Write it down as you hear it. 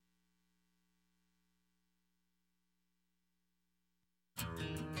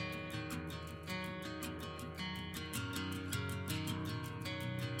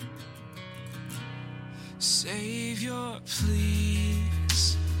Savior,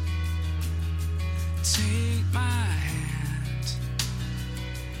 please take my hand.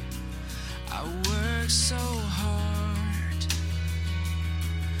 I work so hard,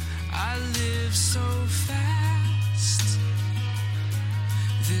 I live so fast.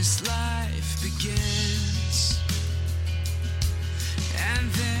 This life begins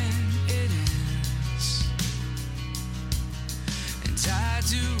and then it ends, and I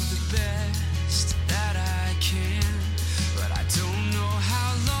do the best that I can, but I don't know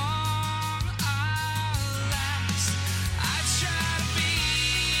how long I'll last. I try to be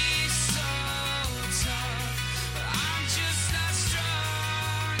so tough, but I'm just not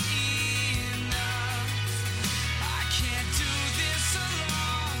strong enough. I can't do this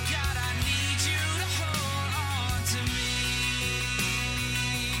alone. God, I need you to hold on to me.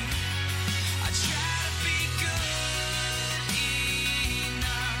 I try to be good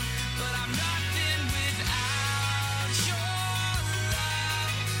enough, but I'm nothing without your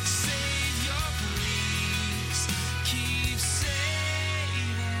love. Savior, please keep saving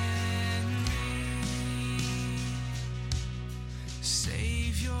me.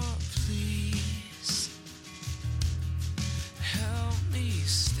 Savior, please help me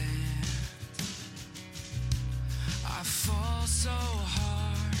stand. I fall so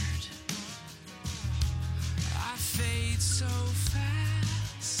hard, I fade so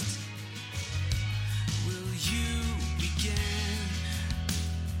fast. Will you begin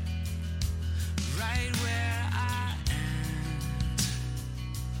right where I end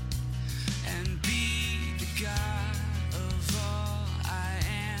and be the God of all I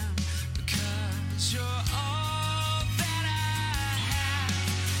am, because you're all that I have.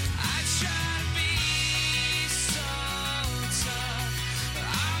 I try to be so tough, but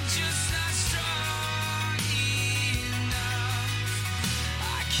I'm just not strong enough.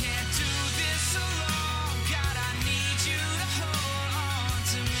 I can't do this alone. God, I need you to hold on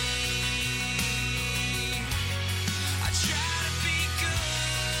to me. I try to be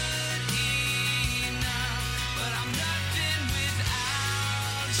good enough, but I'm nothing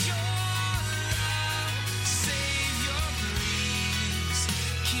without your love. Savior, please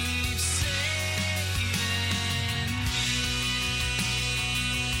keep saving me.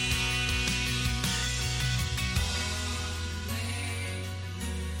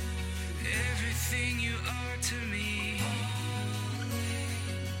 Everything you are to me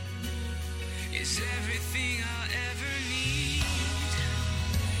is everything I'll ever need,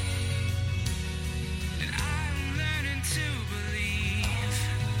 and I'm learning to believe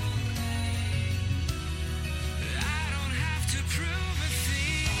that I don't have to prove a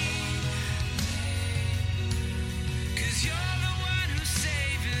thing, 'cause you're the one who's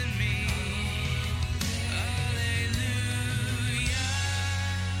saving me. Hallelujah.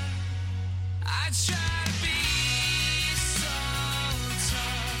 I try to be so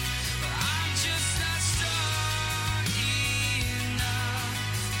tough, but I'm just not strong enough.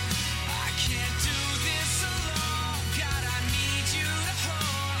 I can't do this alone. God, I need you to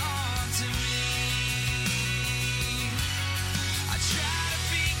hold on to me. I try to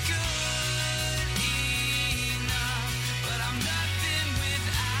be good enough, but I'm nothing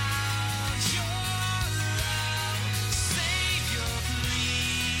without your love. Savior,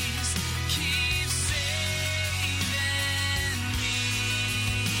 please keep saving me.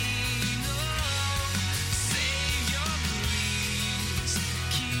 No, Savior, please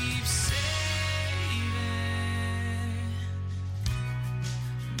keep saving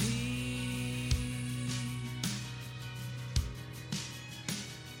me.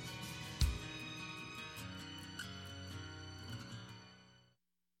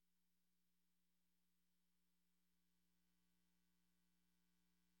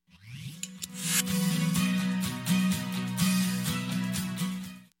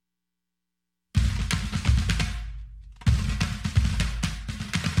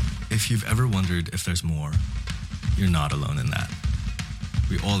 If you've ever wondered if there's more, you're not alone in that.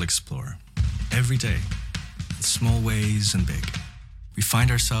 We all explore, every day, in small ways and big. We find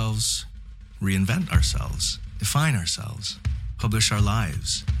ourselves, reinvent ourselves, define ourselves, publish our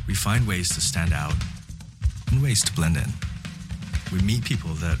lives. We find ways to stand out and ways to blend in. We meet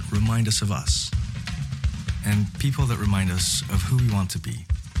people that remind us of us, and people that remind us of who we want to be,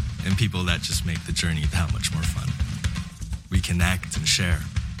 and people that just make the journey that much more fun. We connect and share.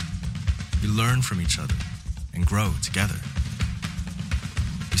 We learn from each other and grow together.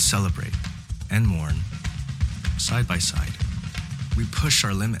 We celebrate and mourn side by side. We push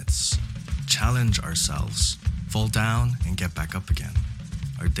our limits, challenge ourselves, fall down and get back up again.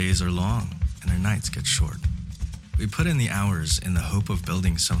 Our days are long and our nights get short. We put in the hours in the hope of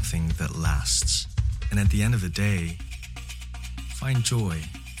building something that lasts, And at the end of the day, find joy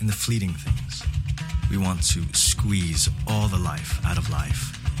in the fleeting things. We want to squeeze all the life out of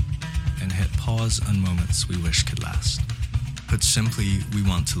life and hit pause on moments we wish could last. Put simply, we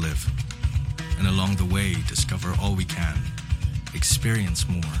want to live, and along the way, discover all we can, experience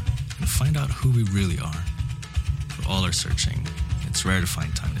more, and find out who we really are. For all are searching, it's rare to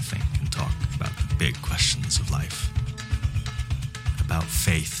find time to think and talk about the big questions of life. About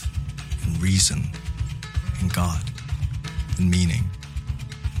faith and reason and God and meaning.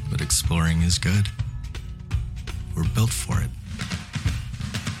 But exploring is good. We're built for it.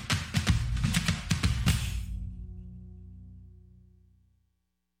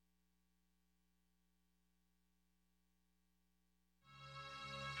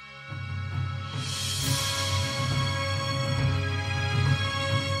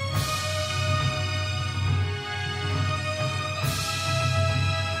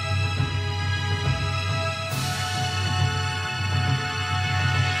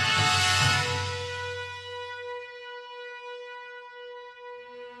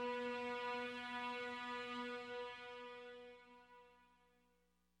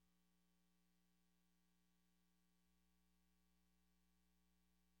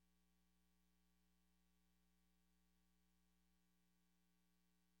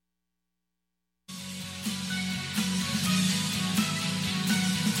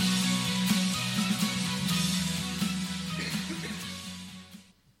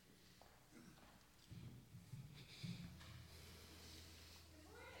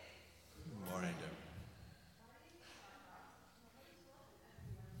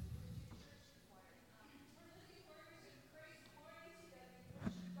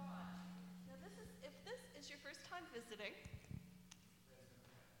 Visiting.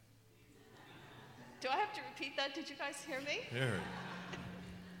 Do I have to repeat that? Did you guys hear me? Here.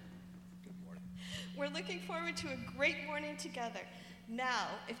 Good morning. We're looking forward to a great morning together. Now,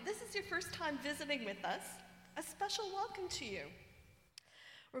 if this is your first time visiting with us, a special welcome to you.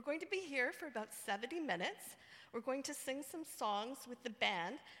 We're going to be here for about 70 minutes. We're going to sing some songs with the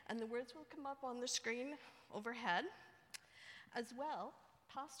band, and the words will come up on the screen overhead. As well,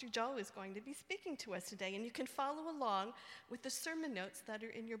 Pastor Joe is going to be speaking to us today, and you can follow along with the sermon notes that are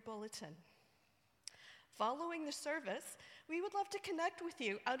in your bulletin. Following the service, we would love to connect with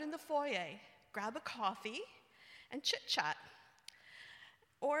you out in the foyer, grab a coffee, and chit-chat.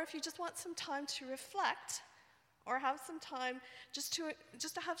 Or if you just want some time to reflect, or have some time just to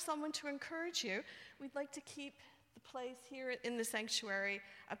have someone to encourage you, we'd like to keep the place here in the sanctuary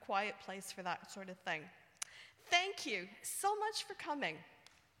a quiet place for that sort of thing. Thank you so much for coming.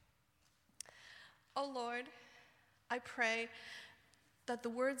 Oh Lord, I pray that the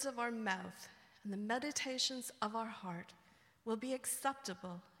words of our mouth and the meditations of our heart will be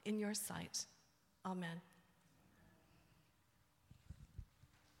acceptable in your sight. Amen.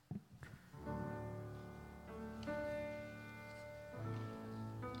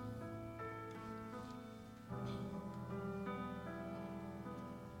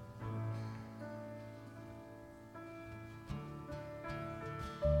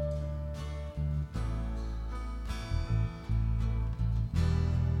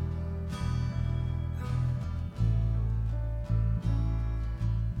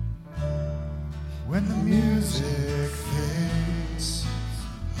 When the music fades,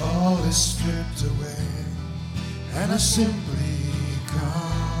 all is stripped away, and I simply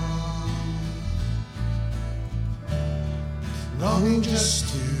come, longing just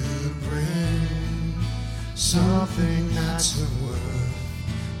to bring something that's of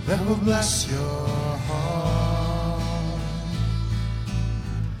worth that will bless your heart.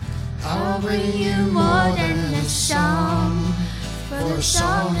 I'll bring you more than a song, for the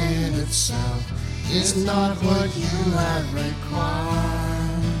song in itself is not what you have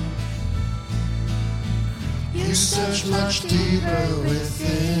required. You search much deeper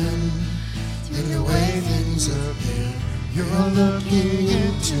within, in the way things appear. You're looking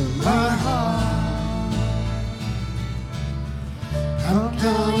into my heart. I'm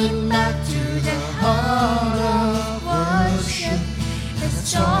coming back to the heart of worship.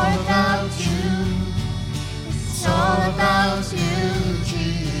 It's all about you. It's all about you,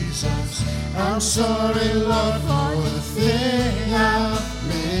 Jesus. I'm sorry, Lord, for the thing I've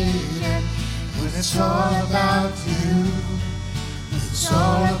made. When it's all about you, it's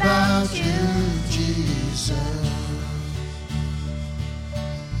all about you, Jesus.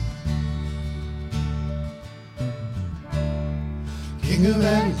 King of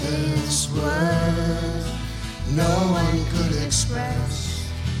endless worth, no one could express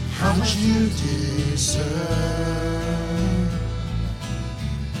how much you deserve.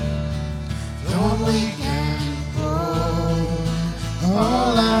 only can hold.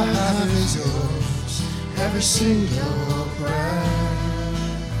 All I have is yours, every single breath.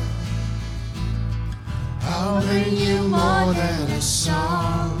 I'll bring you more than a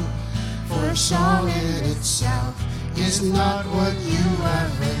song, for a song in itself is not what you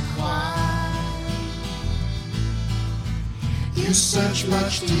have required. You search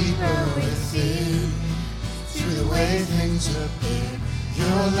much deeper within, through the way things appear.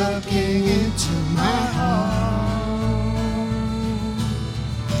 You're looking into my heart.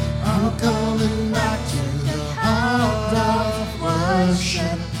 I'm coming back to the heart of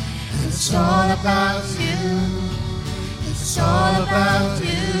worship. It's all about you. It's all about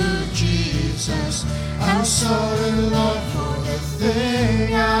you, Jesus. I'm so in love for the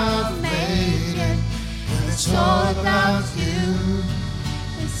thing I've made it. And it's all about you.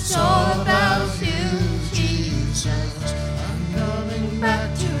 It's all about you, Jesus. I'm coming back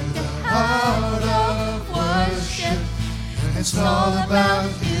to the heart of worship. And it's all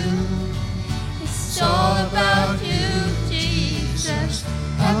about you. It's all about you, Jesus.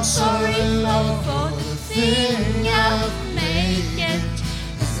 I'm so in love for the thing I've made it.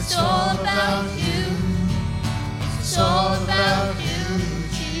 It's all about you. It's all about you,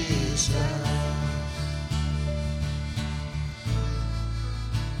 Jesus.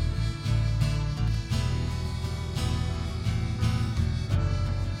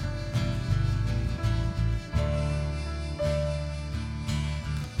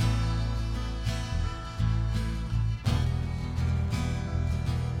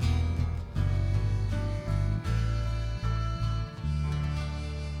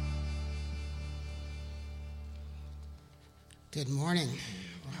 Good morning.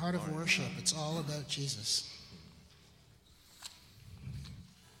 The heart of worship. It's all about Jesus.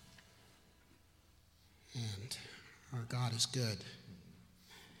 And our God is good.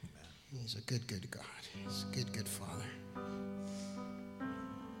 He's a good, good God. He's a good, good Father.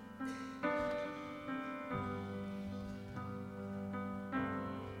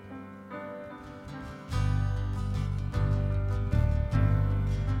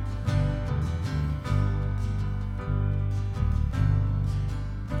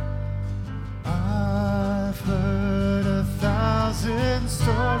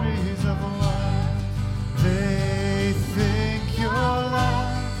 Stories of what they think you're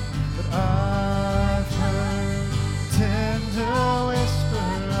like, but I've heard tender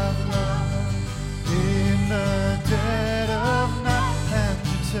whisper of love in the dead of night, and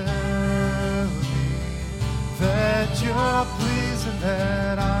you tell me that you're pleased and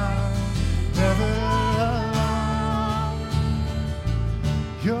that I'm never alone.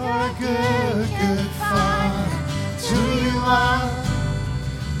 You're a good, good Father. It's who you are.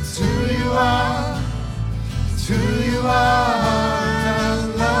 It's who you are, it's who you are,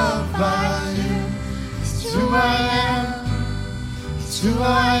 I'm loved by you. It's who I am, it's who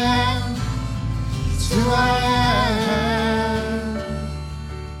I am, it's who I am.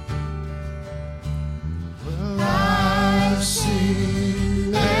 Well, I've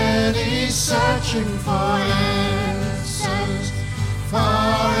seen many searching for answers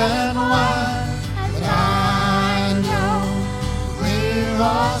far and wide, but I know we're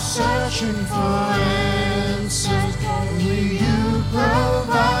all searching for answers. Only you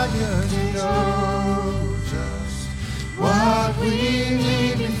provide us to know just what we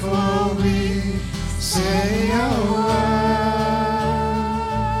need before we say a word.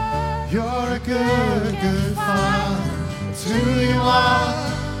 You're a good, good Father. It's who you are.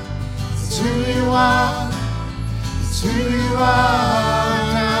 It's who you are. It's who you are.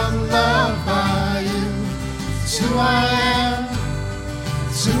 I'm loved by you. It's who I am.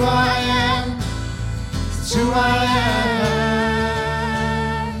 It's who I am, it's who I am.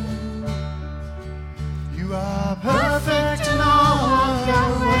 You are perfect in all of your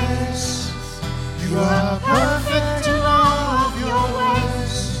ways. You are perfect in all of your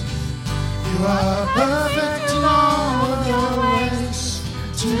ways. You are perfect in all of your ways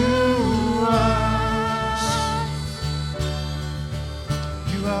to us.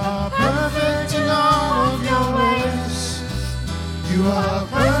 You are perfect in all of your ways. You are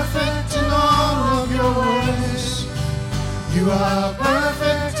perfect in all of your ways. You are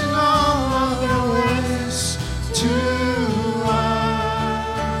perfect in all of your ways to us.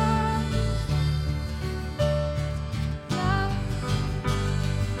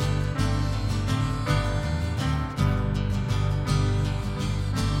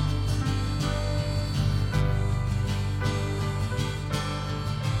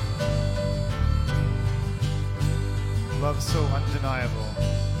 Love so undeniable.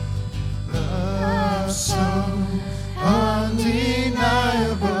 Love so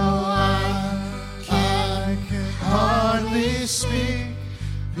undeniable. I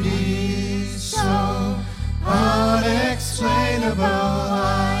peace so unexplainable.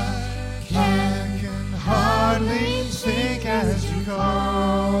 I can hardly think as you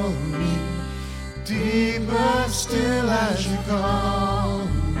call me, deeper still as you call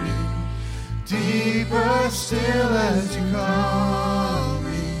me, deeper still as you call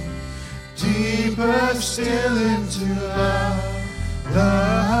me, deeper still into love.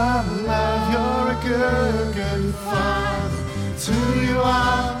 Love, love, you're a good, good Father. It's who you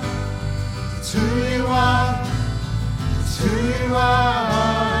are, it's who you are, it's who you are.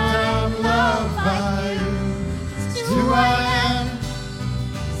 I'm loved by you. It's who I am,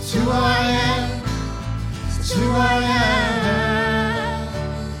 it's who I am, it's who I am.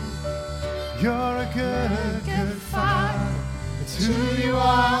 You're a good, good Father. It's who you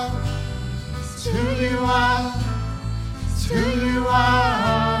are, it's who you are. Who you are,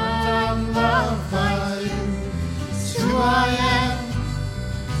 I'm loved by you. It's who I am,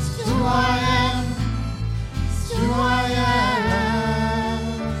 it's who I am, it's who I am.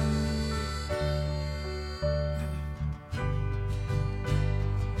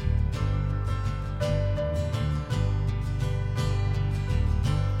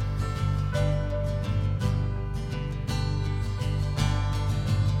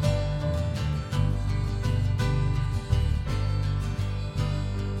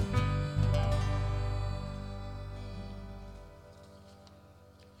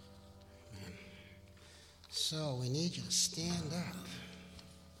 So we need you to stand up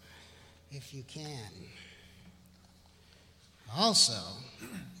if you can. Also,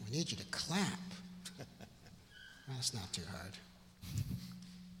 we need you to clap. That's not too hard.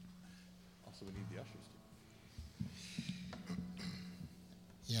 Also, we need the ushers.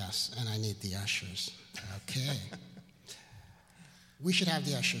 Yes, and I need the ushers. Okay. We should have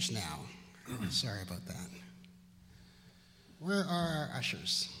the ushers now. Sorry about that. Where are our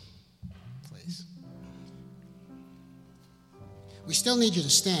ushers? Please. We still need you to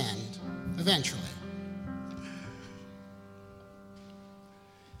stand eventually.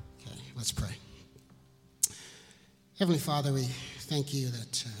 Okay, let's pray. Heavenly Father, we thank you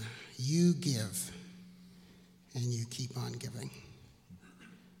that you give and you keep on giving.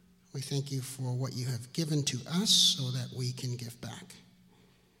 We thank you for what you have given to us so that we can give back.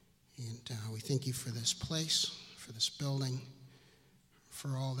 And we thank you for this place, for this building,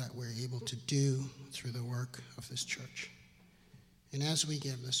 for all that we're able to do through the work of this church. And as we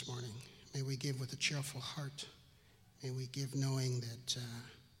give this morning, may we give with a cheerful heart. May we give knowing that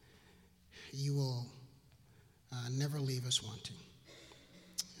you will never leave us wanting.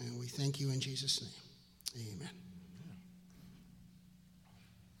 And we thank you in Jesus' name. Amen.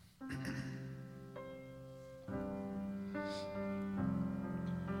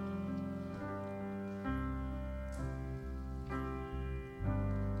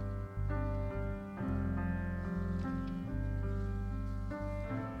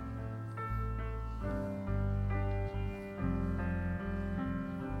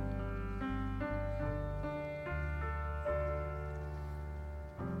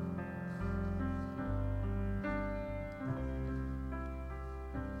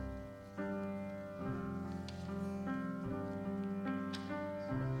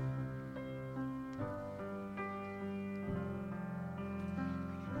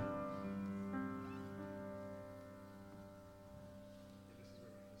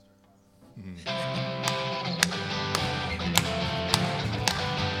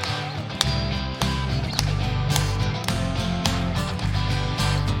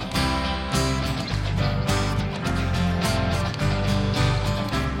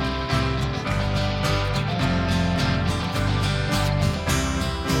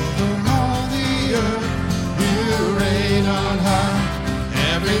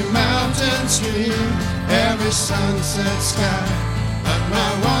 Every sunset sky, but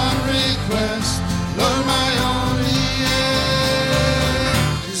my one request, Lord, my only aim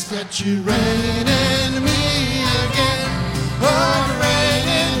is that you reign in me again. Oh, reign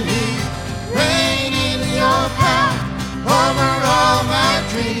in me, reign in your power over all my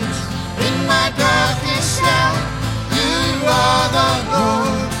dreams. In my darkest hour, you are the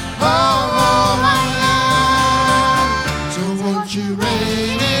Lord of all I am. So won't you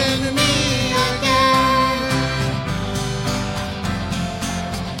reign in me?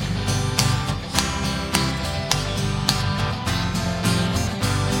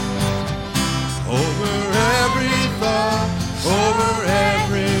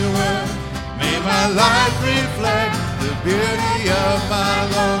 Life reflect the beauty of my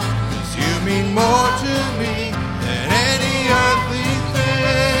love, 'cause you mean more to me than any earthly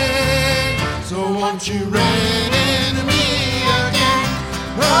thing. So won't you reign in me again?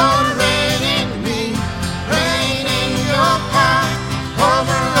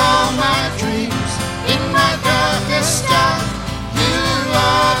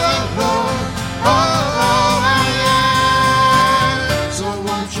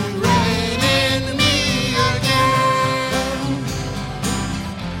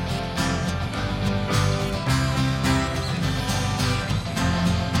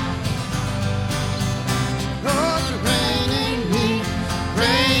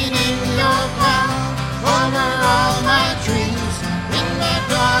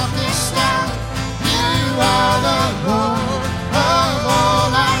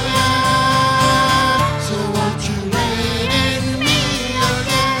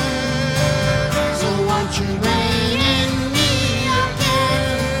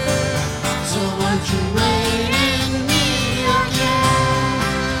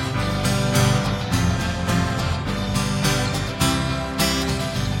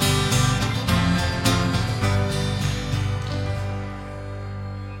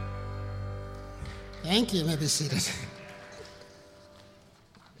 Thank you. You may be seated.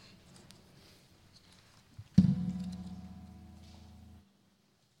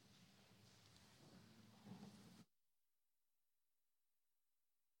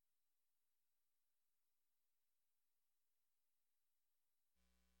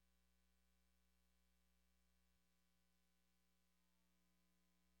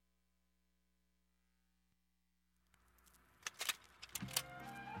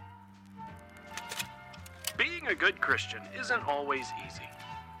 Being a good Christian isn't always easy,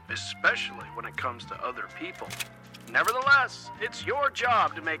 especially when it comes to other people. Nevertheless, it's your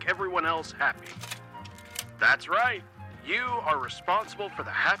job to make everyone else happy. That's right, you are responsible for the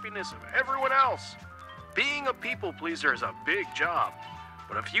happiness of everyone else. Being a people pleaser is a big job,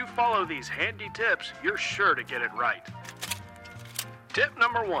 but if you follow these handy tips, you're sure to get it right. Tip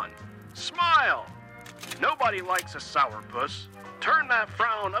number 1, smile. Nobody likes a sourpuss. Turn that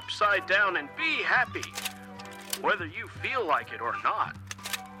frown upside down and be happy, whether you feel like it or not.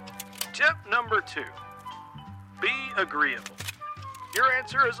 Tip number 2, be agreeable. Your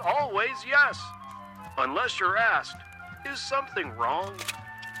answer is always yes, unless you're asked, is something wrong?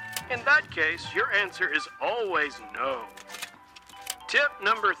 In that case, your answer is always no. Tip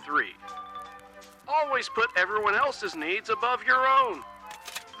number 3, always put everyone else's needs above your own.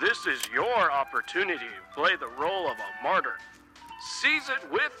 This is your opportunity to play the role of a martyr. Seize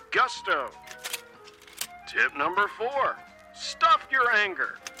it with gusto. Tip number 4, stuff your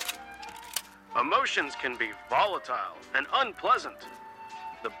anger. Emotions can be volatile and unpleasant.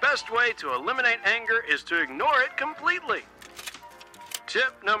 The best way to eliminate anger is to ignore it completely.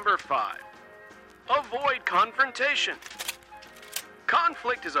 Tip number 5, avoid confrontation.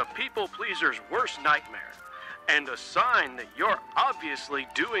 Conflict is a people pleaser's worst nightmare and a sign that you're obviously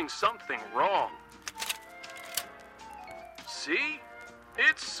doing something wrong. See?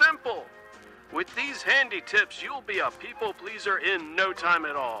 It's simple. With these handy tips, you'll be a people pleaser in no time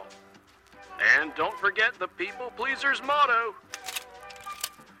at all. And don't forget the people pleaser's motto.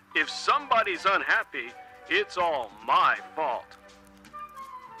 If somebody's unhappy, it's all my fault.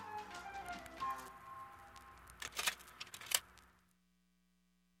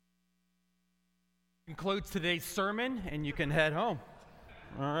 Concludes today's sermon, and you can head home.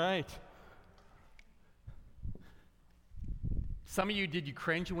 All right. Some of you, did you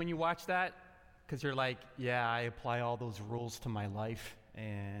cringe when you watched that? Because you're like, yeah, I apply all those rules to my life,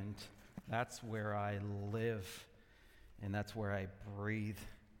 and that's where I live, and that's where I breathe.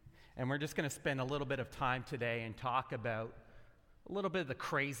 And we're just going to spend a little bit of time today and talk about a little bit of the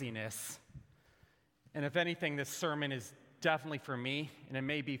craziness. And if anything, this sermon is definitely for me, and it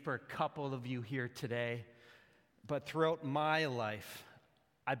may be for a couple of you here today, but throughout my life,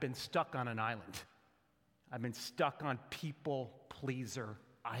 I've been stuck on an island. I've been stuck on people pleaser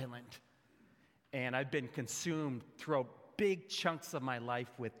island. And I've been consumed throughout big chunks of my life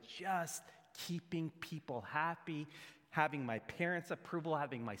with just keeping people happy, having my parents' approval,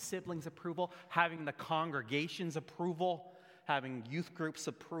 having my siblings' approval, having the congregation's approval, having youth groups'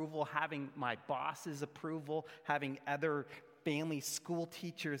 approval, having my boss's approval, having other family school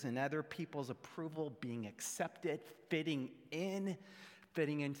teachers and other people's approval, being accepted, fitting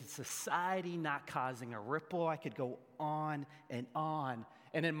into society, not causing a ripple. I could go on and on.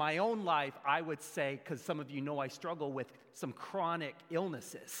 And in my own life, I would say, because some of you know I struggle with some chronic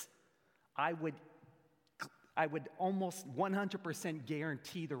illnesses, I would almost 100%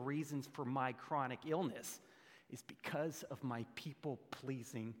 guarantee the reasons for my chronic illness is because of my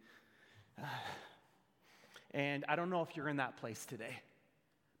people-pleasing. And I don't know if you're in that place today,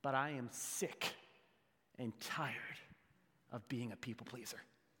 but I am sick and tired of being a people-pleaser.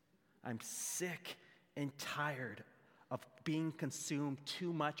 I'm sick and tired of being consumed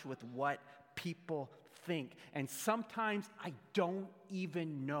too much with what people think. And sometimes I don't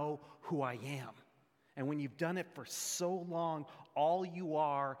even know who I am. And when you've done it for so long, all you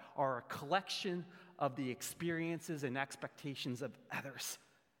are a collection of the experiences and expectations of others.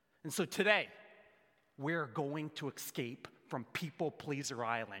 And so today, we're going to escape from People Pleaser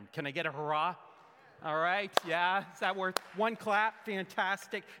Island. Can I get a hurrah? All right, yeah, is that worth one clap?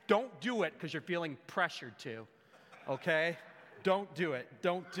 Fantastic. Don't do it because you're feeling pressured to, okay? Don't do it.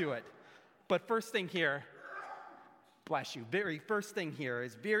 But first thing here, bless you, very first thing here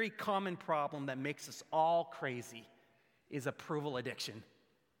is very common problem that makes us all crazy is approval addiction.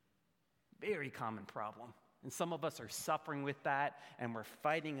 Very common problem. And some of us are suffering with that, and we're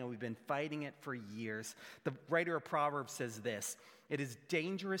fighting, and we've been fighting it for years. The writer of Proverbs says this, it is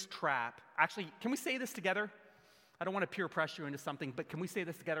dangerous trap. Actually, can we say this together? I don't want to peer pressure you into something, but can we say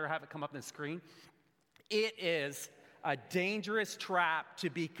this together or have it come up on the screen? It is a dangerous trap to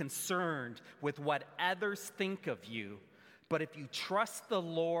be concerned with what others think of you. But if you trust the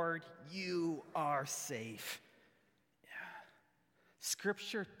Lord, you are safe. Yeah.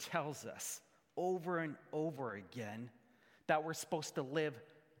 Scripture tells us over and over again that we're supposed to live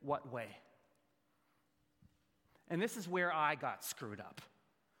what way? And this is where I got screwed up.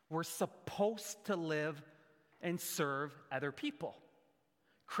 We're supposed to live and serve other people.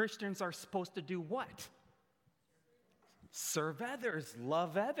 Christians are supposed to do what? Serve others,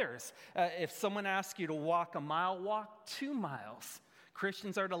 love others. If someone asks you to walk a mile, walk 2 miles.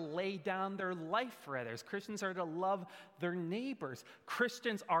 Christians are to lay down their life for others. Christians are to love their neighbors.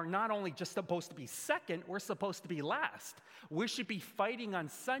 Christians are not only just supposed to be second, we're supposed to be last. We should be fighting on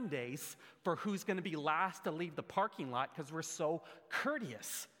Sundays for who's going to be last to leave the parking lot because we're so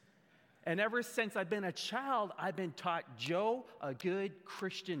courteous. And ever since I've been a child, I've been taught Joe, a good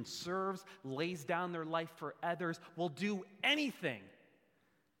Christian, serves, lays down their life for others, will do anything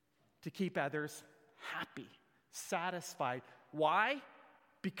to keep others happy, satisfied. Why?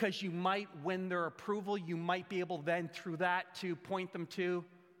 Because you might win their approval. You might be able then through that to point them to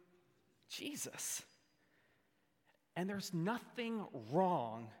Jesus. And there's nothing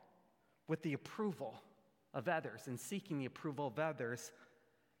wrong with the approval of others and seeking the approval of others,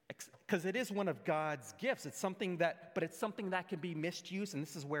 because it is one of God's gifts. It's something that can be misused, and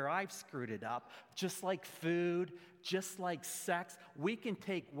this is where I've screwed it up. Just like food, just like sex, we can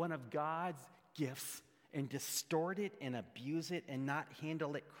take one of God's gifts and distort it and abuse it and not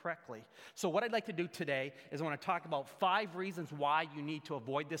handle it correctly. So what I'd like to do today is I want to talk about 5 reasons why you need to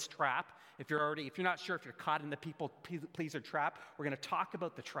avoid this trap. If you're not sure if you're caught in the people pleaser trap, we're going to talk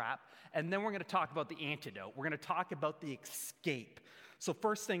about the trap, and then we're going to talk about the antidote. We're going to talk about the escape. So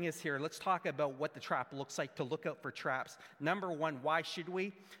first thing is here, let's talk about what the trap looks like, to look out for traps. Number 1, why should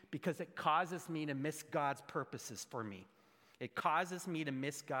we? Because it causes me to miss God's purposes for me. It causes me to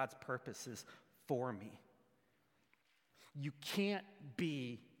miss God's purposes for me. You can't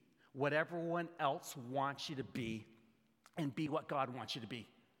be what everyone else wants you to be and be what God wants you to be.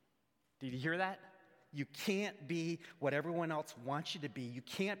 Did you hear that? You can't be what everyone else wants you to be. You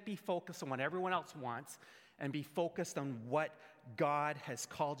can't be focused on what everyone else wants and be focused on what God has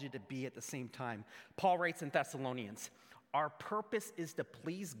called you to be at the same time. Paul writes in Thessalonians, our purpose is to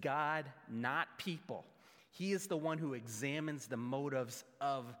please God, not people. He is the one who examines the motives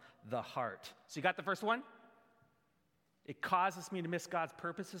of the heart. So you got the first one? It causes me to miss God's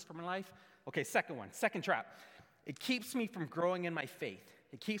purposes for my life. Okay, second trap. It keeps me from growing in my faith.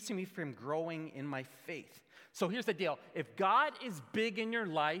 It keeps me from growing in my faith. So here's the deal. If God is big in your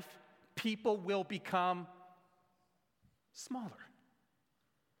life, people will become smaller.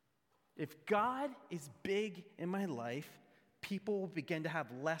 If God is big in my life, people will begin to have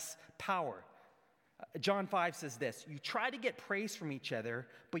less power. John 5 says this, you try to get praise from each other,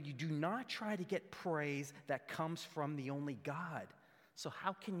 but you do not try to get praise that comes from the only God. So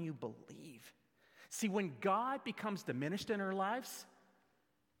how can you believe? See, when God becomes diminished in our lives,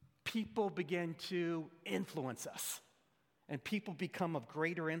 people begin to influence us. And people become of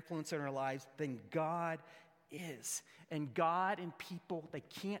greater influence in our lives than God is. And God and people, they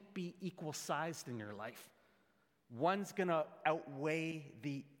can't be equal sized in your life. One's going to outweigh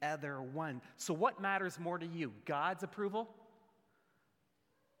the other one. So what matters more to you, God's approval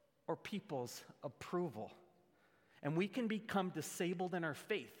or people's approval? And we can become disabled in our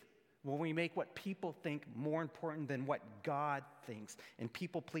faith when we make what people think more important than what God thinks. And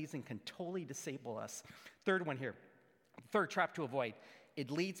people-pleasing can totally disable us. Third one here, third trap to avoid.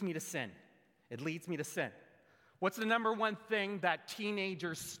 It leads me to sin. It leads me to sin. What's the number one thing that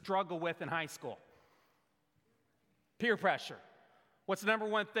teenagers struggle with in high school? Peer pressure. What's the number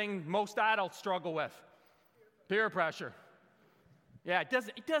one thing most adults struggle with? Peer pressure. Yeah,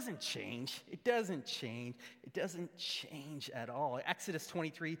 it doesn't change. It doesn't change. It doesn't change at all. Exodus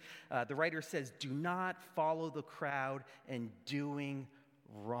 23, the writer says, do not follow the crowd in doing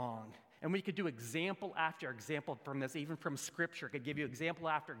wrong. And we could do example after example from this, even from Scripture. I could give you example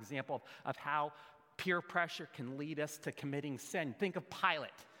after example of how peer pressure can lead us to committing sin. Think of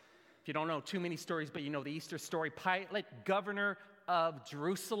Pilate. If you don't know too many stories, but you know the Easter story, Pilate, governor of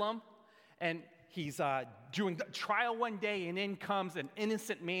Jerusalem, and he's doing the trial one day, and in comes an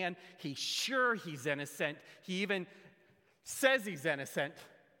innocent man. He's sure he's innocent. He even says he's innocent,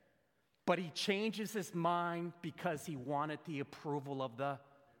 but he changes his mind because he wanted the approval of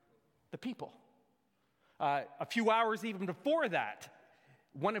the people. A few hours even before that,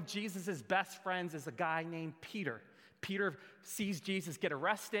 one of Jesus' best friends is a guy named Peter. Peter sees Jesus get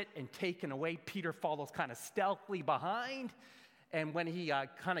arrested and taken away. Peter follows kind of stealthily behind, And when he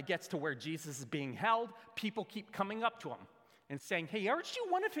kind of gets to where Jesus is being held, people keep coming up to him and saying, hey, aren't you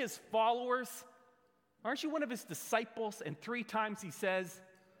one of his followers? Aren't you one of his disciples? And 3 times he says,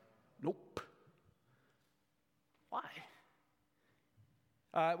 nope. Why?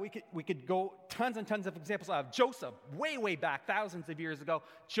 We could go tons and tons of examples of Joseph, way back, thousands of years ago.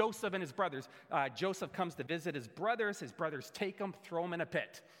 Joseph and his brothers. Joseph comes to visit his brothers. His brothers take him, throw him in a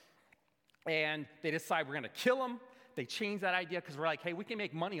pit. And they decide we're going to kill him. They change that idea because we're like, hey, we can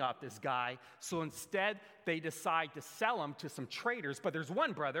make money off this guy. So instead, they decide to sell him to some traders. But there's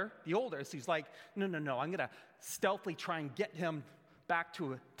one brother, the oldest, who's like, no, I'm going to stealthily try and get him back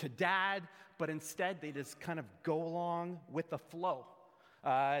to dad. But instead, they just kind of go along with the flow.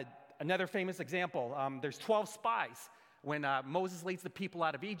 Another famous example, there's 12 spies. When Moses leads the people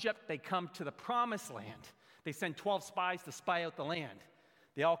out of Egypt, they come to the promised land. They send 12 spies to spy out the land.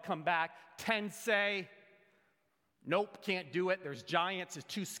 They all come back. 10 say, nope, can't do it. There's giants. It's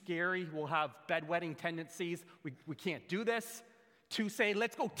too scary. We'll have bedwetting tendencies. We can't do this. 2 say,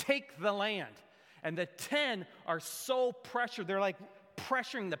 let's go take the land. And the 10 are so pressured. They're like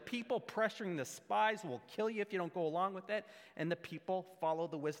pressuring the people, pressuring the spies. We'll kill you if you don't go along with it. And the people follow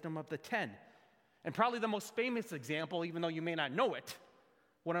the wisdom of the 10. And probably the most famous example, even though you may not know it,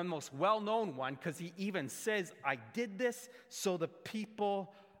 one of the most well-known one, because he even says, I did this so the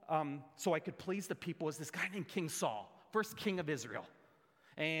people, so I could please the people, is this guy named King Saul, first king of Israel.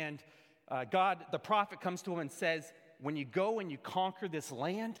 And God, the prophet, comes to him and says, when you go and you conquer this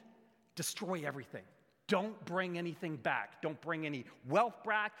land, destroy everything. Don't bring anything back. Don't bring any wealth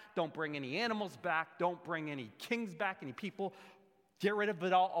back. Don't bring any animals back. Don't bring any kings back, any people. Get rid of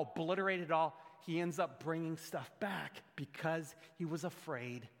it all, obliterate it all. He ends up bringing stuff back because he was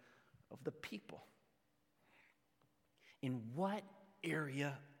afraid of the people. In what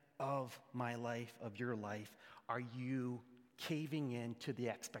area of my life, of your life, are you caving in to the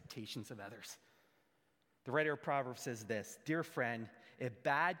expectations of others? The writer of Proverbs says this, dear friend, if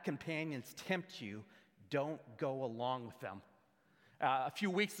bad companions tempt you, don't go along with them. A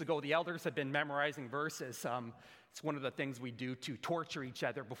few weeks ago, the elders had been memorizing verses. It's one of the things we do to torture each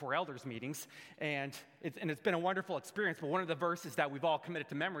other before elders meetings. And it's been a wonderful experience. But one of the verses that we've all committed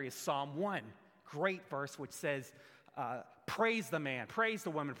to memory is Psalm 1. Great verse which says, praise the man, praise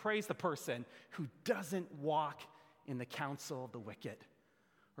the woman, praise the person who doesn't walk in the counsel of the wicked,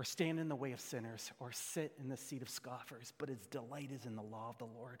 or stand in the way of sinners, or sit in the seat of scoffers, but his delight is in the law of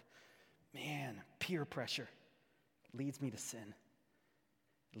the Lord. Man, peer pressure leads me to sin.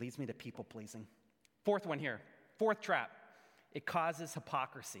 It leads me to people-pleasing. Fourth one here. Fourth trap, it causes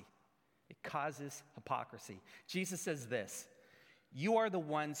hypocrisy. It causes hypocrisy. Jesus says this, you are the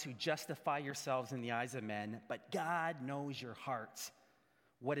ones who justify yourselves in the eyes of men, but God knows your hearts.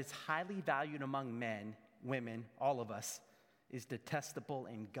 What is highly valued among men, women, all of us, is detestable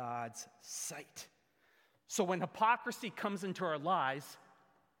in God's sight. So when hypocrisy comes into our lives,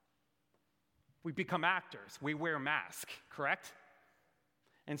 we become actors. We wear a mask, correct?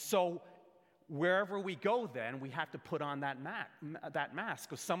 And so wherever we go then, we have to put on that mask.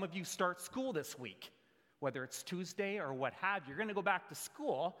 So some of you start school this week, whether it's Tuesday or what have you. You're going to go back to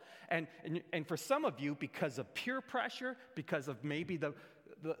school. And for some of you, because of peer pressure, because of maybe the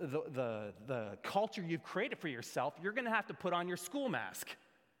culture you've created for yourself, you're going to have to put on your school mask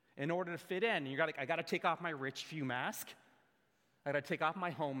in order to fit in. And you're like, I got to take off my rich view mask. I got to take off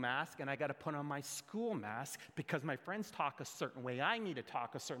my home mask, and I got to put on my school mask because my friends talk a certain way. I need to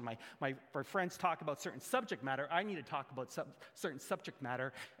talk a certain way. My friends talk about certain subject matter. I need to talk about certain subject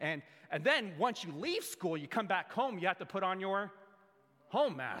matter. And then once you leave school, you come back home, you have to put on your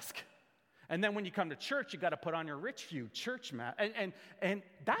home mask. And then when you come to church, you got to put on your rich view church mask. And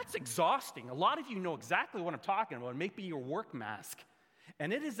that's exhausting. A lot of you know exactly what I'm talking about. It may be your work mask.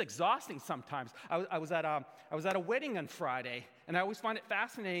 And it is exhausting sometimes. I was at a wedding on Friday, and I always find it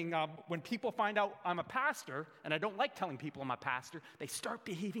fascinating when people find out I'm a pastor, and I don't like telling people I'm a pastor, they start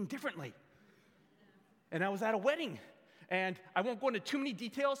behaving differently. And I was at a wedding, and I won't go into too many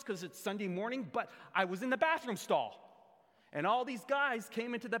details because it's Sunday morning, but I was in the bathroom stall, and all these guys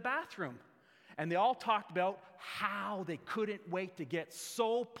came into the bathroom, and they all talked about how they couldn't wait to get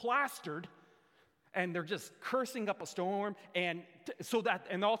so plastered. And they're just cursing up a storm, and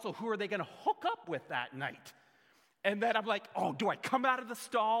also who are they going to hook up with that night? And then I'm like, oh, do I come out of the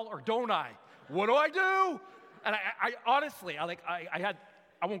stall or don't I? What do I do? And I honestly, I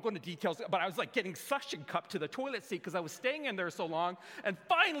won't go into details, but I was like getting suction cup to the toilet seat because I was staying in there so long. And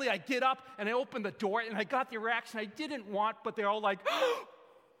finally, I get up and I open the door, and I got the reaction I didn't want, but they're all like,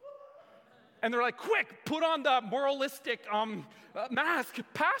 And they're like, quick, put on the moralistic mask.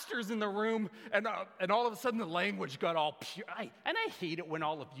 Pastor's in the room. And all of a sudden the language got all pure. And I hate it when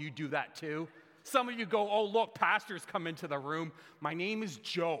all of you do that too. Some of you go, oh, look, pastor's come into the room. My name is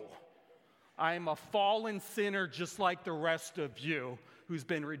Joe. I am a fallen sinner just like the rest of you who's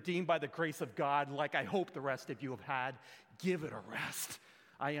been redeemed by the grace of God, like I hope the rest of you have had. Give it a rest.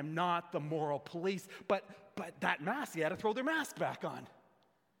 I am not the moral police. But that mask, you had to throw their mask back on.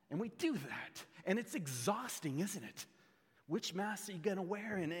 And we do that. And it's exhausting, isn't it? Which mask are you going to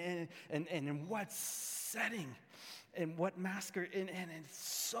wear and in what setting? And what mask and it's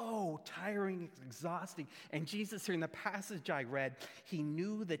so tiring, it's exhausting. And Jesus here in the passage I read, he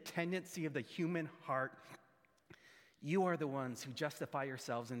knew the tendency of the human heart. You are the ones who justify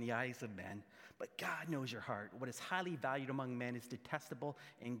yourselves in the eyes of men, but God knows your heart. What is highly valued among men is detestable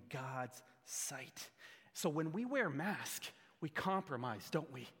in God's sight. So when we wear masks, we compromise,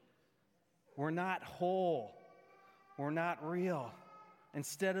 don't we? We're not whole. We're not real.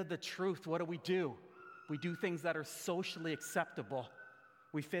 Instead of the truth, what do? We do things that are socially acceptable.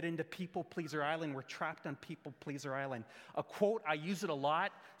 We fit into People Pleaser Island. We're trapped on People Pleaser Island. A quote, I use it a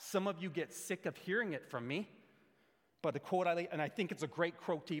lot. Some of you get sick of hearing it from me. But the quote, and I think it's a great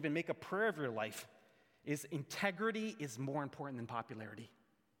quote to even make a prayer of your life, is integrity is more important than popularity.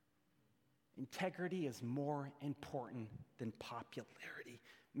 Integrity is more important than popularity.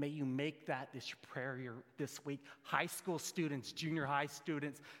 May you make that this prayer this week. High school students, junior high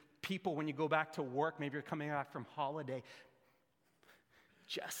students, people when you go back to work, maybe you're coming back from holiday,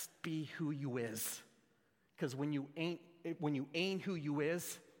 just be who you is. Because when you ain't who you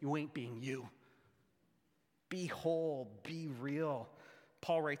is, you ain't being you. Be whole, be real.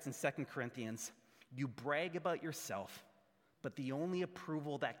 Paul writes in 2 Corinthians, you brag about yourself, but the only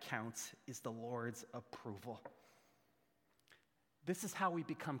approval that counts is the Lord's approval. This is how we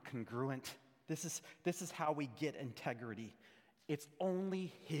become congruent. This is how we get integrity. It's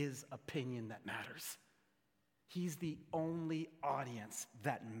only his opinion that matters. He's the only audience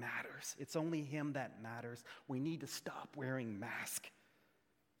that matters. It's only him that matters. We need to stop wearing masks.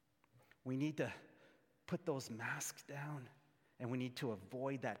 We need to put those masks down, and we need to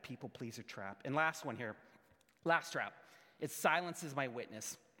avoid that people pleaser trap. And last one here, last trap. It silences my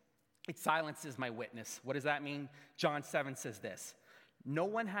witness. It silences my witness. What does that mean? John 7 says this. No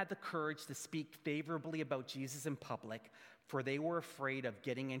one had the courage to speak favorably about Jesus in public, for they were afraid of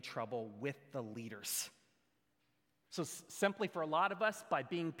getting in trouble with the leaders. So simply for a lot of us, by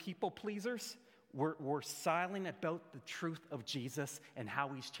being people pleasers, we're silent about the truth of Jesus and how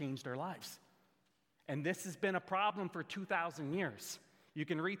he's changed our lives. And this has been a problem for 2,000 years. You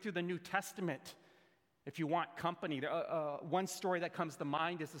can read through the New Testament if you want company. One story that comes to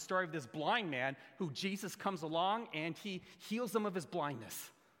mind is the story of this blind man who Jesus comes along and he heals him of his blindness.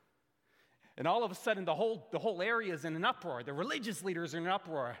 And all of a sudden, the whole area is in an uproar. The religious leaders are in an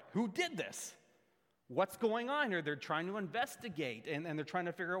uproar. Who did this? What's going on here? They're trying to investigate, and they're trying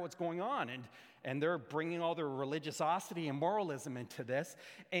to figure out what's going on. And they're bringing all their religiosity and moralism into this.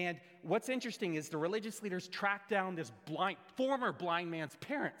 And what's interesting is the religious leaders track down this former blind man's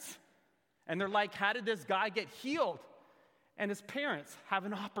parents. And they're like, how did this guy get healed? And his parents have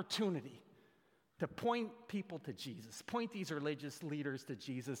an opportunity to point people to Jesus, point these religious leaders to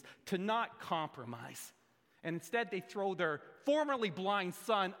Jesus, to not compromise. And instead, they throw their formerly blind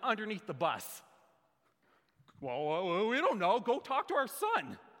son underneath the bus. Well, we don't know. Go talk to our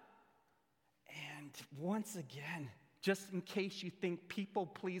son. And once again, just in case you think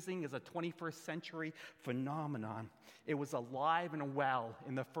people-pleasing is a 21st century phenomenon, it was alive and well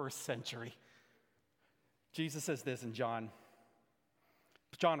in the first century. Jesus says this in John.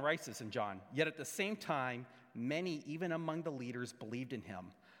 John writes this in John. Yet at the same time, many, even among the leaders, believed in him.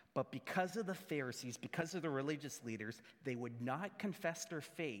 But because of the Pharisees, because of the religious leaders, they would not confess their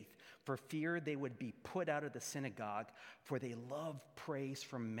faith for fear they would be put out of the synagogue, for they love praise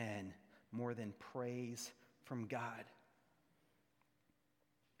from men more than praise from God.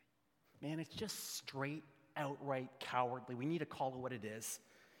 Man, it's just straight, outright cowardly. We need to call it what it is.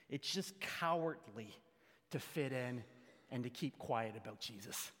 It's just cowardly to fit in and to keep quiet about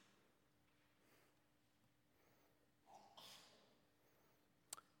Jesus.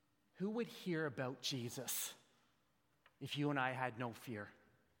 Who would hear about Jesus if you and I had no fear?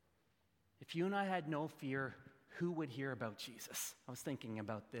 If you and I had no fear, who would hear about Jesus? I was thinking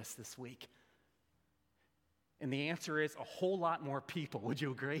about this week. And the answer is a whole lot more people. Would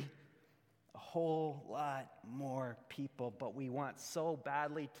you agree? A whole lot more people. But we want so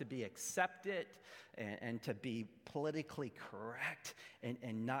badly to be accepted and to be politically correct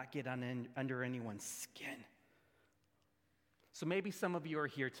and not get under anyone's skin. So maybe some of you are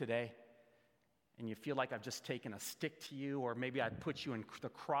here today and you feel like I've just taken a stick to you, or maybe I'd put you in the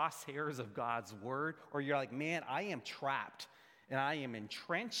crosshairs of God's word, or you're like, man, I am trapped, and I am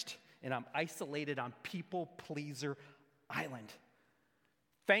entrenched, and I'm isolated on people-pleaser island.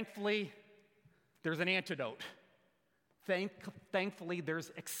 Thankfully, there's an antidote. Thankfully,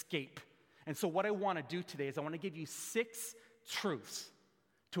 there's escape. And so what I want to do today is I want to give you 6 truths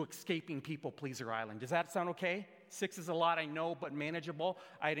to escaping people-pleaser island. Does that sound okay? 6 is a lot, I know, but manageable.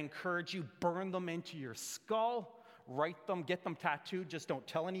 I'd encourage you, burn them into your skull, write them, get them tattooed. Just don't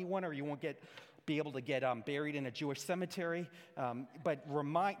tell anyone, or you won't be able to get buried in a Jewish cemetery. But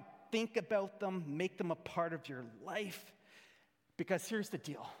think about them, make them a part of your life. Because here's the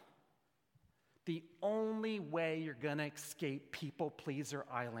deal. The only way you're going to escape people-pleaser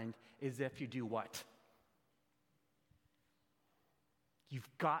island is if you do what? You've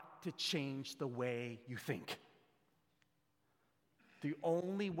got to change the way you think. The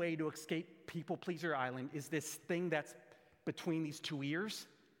only way to escape people-pleaser island is this thing that's between these 2 ears.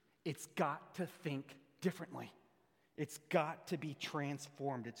 It's got to think differently. It's got to be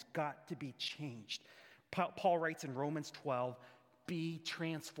transformed. It's got to be changed. Paul writes in Romans 12, be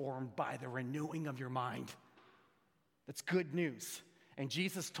transformed by the renewing of your mind. That's good news. And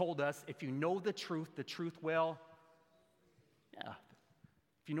Jesus told us, if you know the truth will,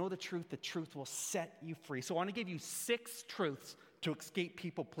 if you know the truth will set you free. So I want to give you 6 truths to escape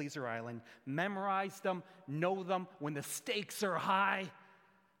people-pleaser island. Memorize them, know them. When the stakes are high,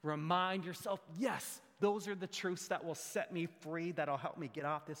 remind yourself, yes, those are the truths that will set me free, that'll help me get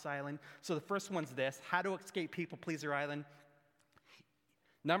off this island. So the first one's this: how to escape people-pleaser island.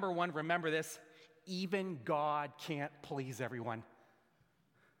 Number 1, remember this: even God can't please everyone.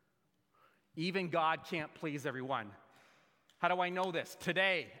 Even God can't please everyone. How do I know this?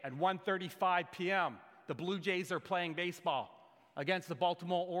 Today at 1:35 p.m., the Blue Jays are playing baseball against the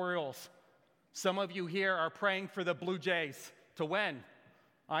Baltimore Orioles. Some of you here are praying for the Blue Jays to win.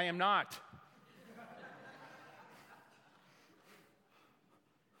 I am not.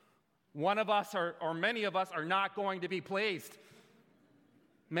 One of us, or many of us, are not going to be pleased.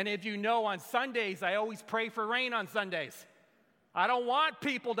 Many of you know on Sundays, I always pray for rain on Sundays. I don't want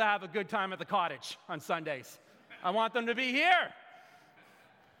people to have a good time at the cottage on Sundays. I want them to be here.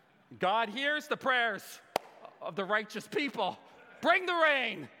 God hears the prayers of the righteous people. Bring the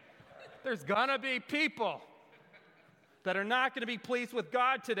rain. There's gonna be people that are not gonna be pleased with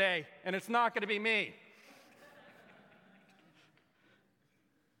God today, and it's not gonna be me.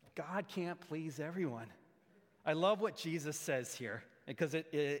 God can't please everyone. I love what Jesus says here, because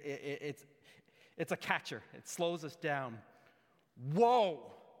it's a catcher. It slows us down.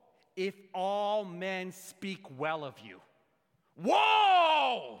 Woe if all men speak well of you.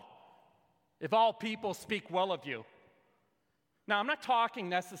 Woe if all people speak well of you. Now, I'm not talking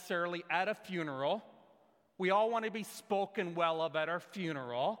necessarily at a funeral. We all want to be spoken well of at our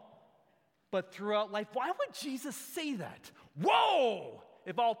funeral. But throughout life, why would Jesus say that? Woe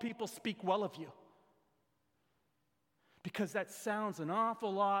if all people speak well of you. Because that sounds an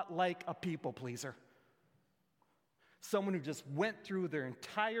awful lot like a people pleaser. Someone who just went through their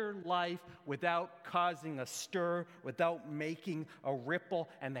entire life without causing a stir, without making a ripple,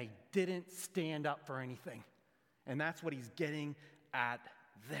 and they didn't stand up for anything. And that's what he's getting at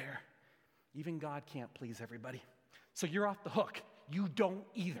there. Even God can't please everybody. So you're off the hook. You don't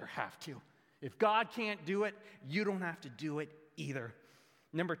either have to. If God can't do it, you don't have to do it either.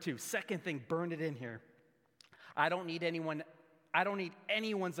 Number 2, second thing, burn it in here. I don't need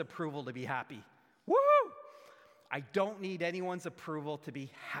anyone's approval to be happy. Woo! I don't need anyone's approval to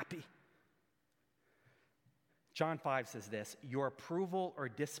be happy. John 5 says this: your approval or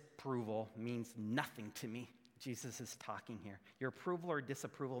disapproval means nothing to me. Jesus is talking here. Your approval or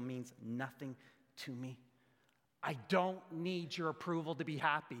disapproval means nothing to me. I don't need your approval to be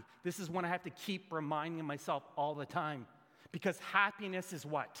happy. This is one I have to keep reminding myself all the time. Because happiness is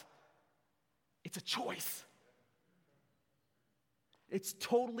what? It's a choice. It's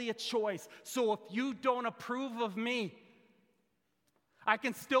totally a choice. So if you don't approve of me, I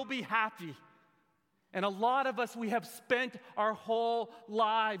can still be happy. And a lot of us, we have spent our whole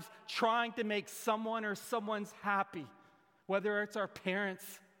lives trying to make someone or someone's happy, whether it's our parents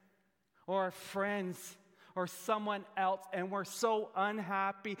or our friends or someone else, and we're so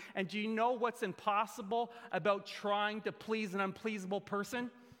unhappy. And do you know what's impossible about trying to please an unpleasable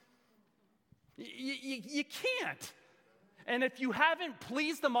person? You can't. And if you haven't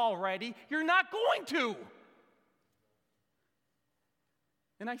pleased them already, you're not going to.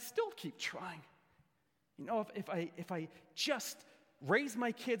 And I still keep trying. You know, if I just raise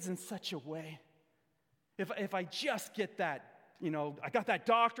my kids in such a way, if I just get that I got that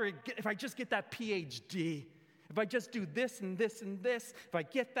doctorate, if I just get that PhD, if I just do this and this and this, if I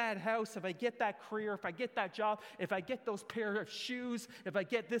get that house, if I get that career, if I get that job, if I get those pair of shoes, if I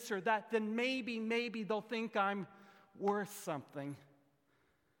get this or that, then maybe they'll think I'm worth something.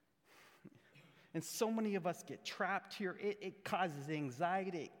 And so many of us get trapped here. It causes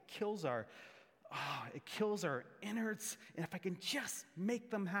anxiety. It kills our innards. And if I can just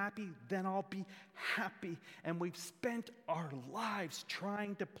make them happy, then I'll be happy. And we've spent our lives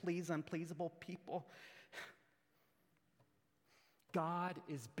trying to please unpleasable people. God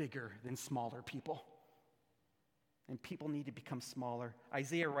is bigger than smaller people. And people need to become smaller.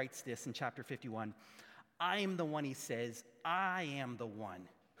 Isaiah writes this in chapter 51. I am the one, he says, I am the one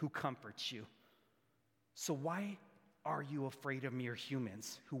who comforts you. So why are you afraid of mere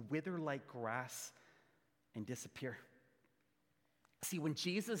humans who wither like grass and disappear? See, when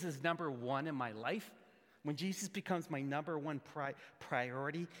Jesus is number one in my life, when Jesus becomes my number one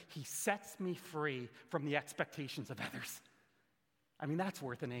priority, he sets me free from the expectations of others. I mean, that's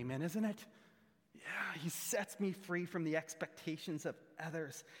worth an amen, isn't it? Yeah, he sets me free from the expectations of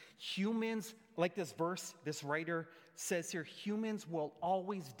others. Humans, like this verse, this writer says here, humans will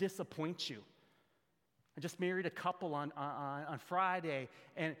always disappoint you. I just married a couple on Friday,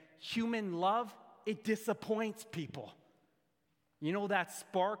 and human love, it disappoints people. You know that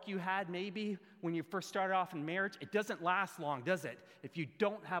spark you had maybe when you first started off in marriage? It doesn't last long, does it? If you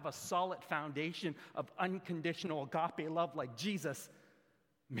don't have a solid foundation of unconditional agape love like Jesus,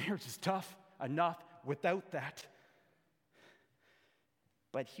 marriage is tough enough without that.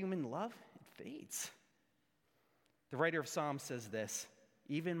 But human love, it fades. The writer of Psalms says this,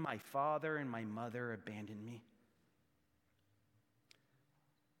 even my father and my mother abandoned me,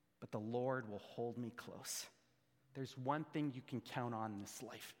 but the Lord will hold me close. There's one thing you can count on in this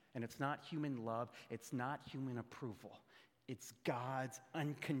life, and it's not human love, it's not human approval. It's God's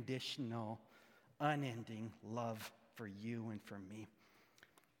unconditional, unending love for you and for me.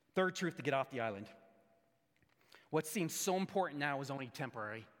 Third truth to get off the island. What seems so important now is only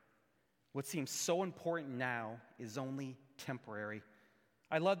temporary. What seems so important now is only temporary.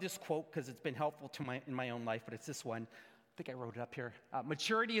 I love this quote because it's been helpful to in my own life, but it's this one. I think I wrote it up here.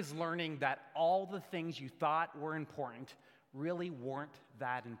 Maturity is learning that all the things you thought were important really weren't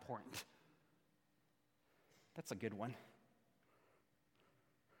that important. That's a good one.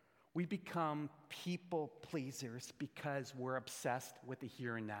 We become people pleasers because we're obsessed with the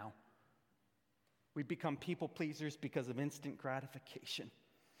here and now. We become people pleasers because of instant gratification.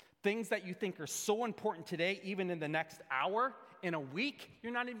 Things that you think are so important today, even in the next hour, in a week,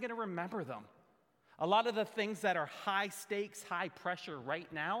 you're not even going to remember them. A lot of the things that are high stakes, high pressure right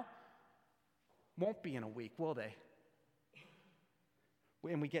now won't be in a week, will they?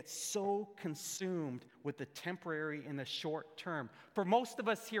 And we get so consumed with the temporary and the short term. For most of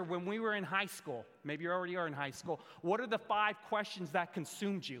us here, when we were in high school, maybe you already are in high school, what are the 5 questions that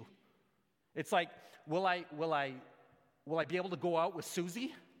consumed you? It's like, will I be able to go out with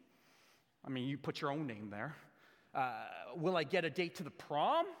Susie? I mean, you put your own name there. Will I get a date to the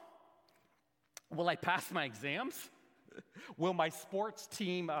prom? Will I pass my exams? Will my sports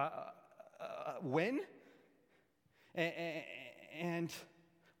team win? And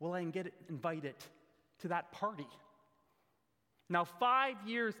will I get invited to that party? Now, 5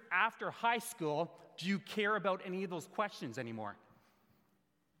 years after high school, do you care about any of those questions anymore?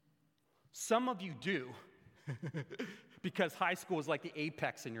 Some of you do, because high school was like the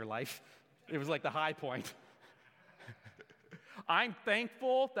apex in your life. It was like the high point. I'm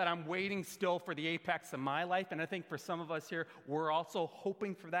thankful that I'm waiting still for the apex of my life, and I think for some of us here, we're also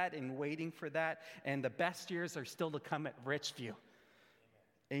hoping for that and waiting for that, and the best years are still to come at Richview.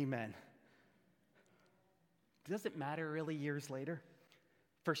 Amen. Does it matter really years later?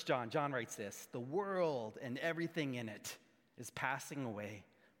 1 John writes this, the world and everything in it is passing away,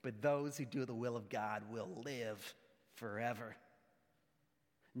 but those who do the will of God will live forever.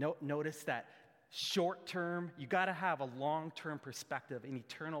 Notice that short term, you got to have a long-term perspective, an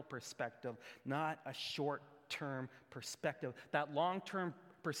eternal perspective, not a short-term perspective. That long-term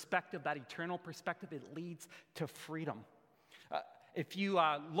perspective, that eternal perspective, it leads to freedom. If you're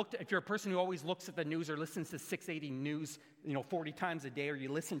a person who always looks at the news or listens to 680 News, 40 times a day, or you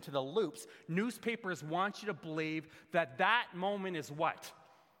listen to the loops, newspapers want you to believe that moment is what?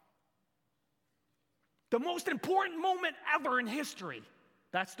 The most important moment ever in history.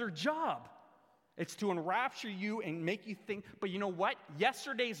 That's their job. It's to enrapture you and make you think, but you know what?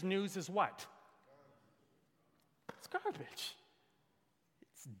 Yesterday's news is what? It's garbage.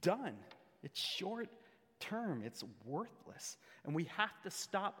 It's done. It's short term. It's worthless. And we have to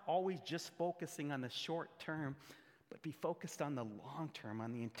stop always just focusing on the short term, but be focused on the long term,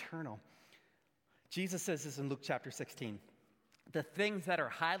 on the eternal. Jesus says this in Luke chapter 16. The things that are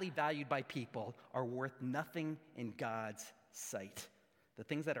highly valued by people are worth nothing in God's sight. The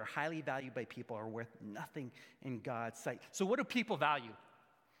things that are highly valued by people are worth nothing in God's sight. So what do people value?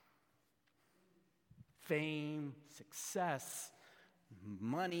 Fame, success,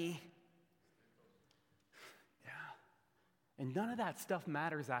 money. Yeah. And none of that stuff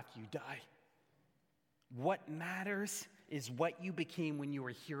matters after you die. What matters is what you became when you were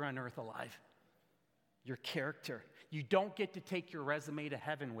here on earth alive. Your character. You don't get to take your resume to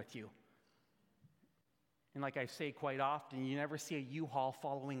heaven with you. And like I say quite often, you never see a U-Haul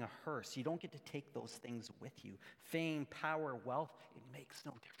following a hearse. You don't get to take those things with you. Fame, power, wealth, it makes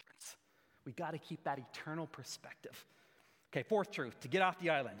no difference. We got to keep that eternal perspective. Okay, fourth truth, to get off the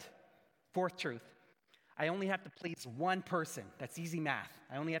island. Fourth truth, I only have to please one person. That's easy math.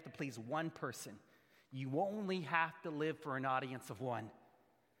 I only have to please one person. You only have to live for an audience of one.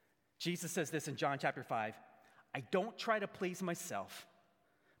 Jesus says this in John chapter 5. I don't try to please myself,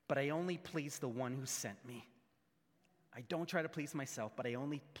 but I only please the one who sent me. I don't try to please myself, but I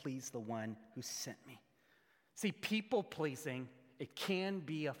only please the one who sent me. See, people pleasing, it can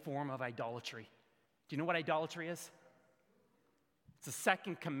be a form of idolatry. Do you know what idolatry is? It's the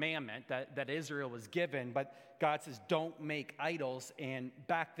second commandment that Israel was given, but God says don't make idols. And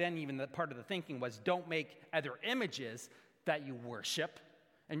back then, even the part of the thinking was don't make other images that you worship.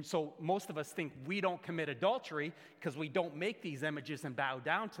 And so most of us think we don't commit adultery because we don't make these images and bow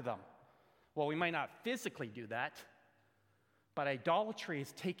down to them. Well, we might not physically do that, but idolatry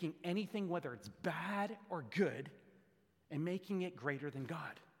is taking anything, whether it's bad or good, and making it greater than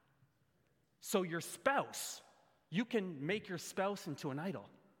God. So your spouse, you can make your spouse into an idol.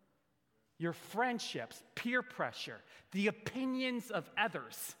 Your friendships, peer pressure, the opinions of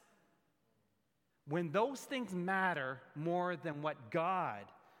others. When those things matter more than what God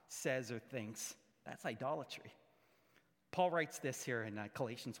says or thinks, that's idolatry. Paul writes this here in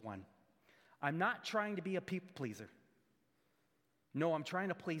Galatians 1. I'm not trying to be a people pleaser. No, I'm trying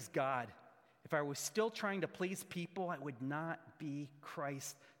to please God. If I was still trying to please people, I would not be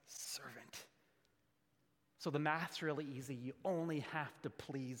Christ's servant. So the math's really easy. You only have to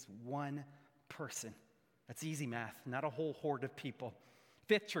please one person. That's easy math, not a whole horde of people.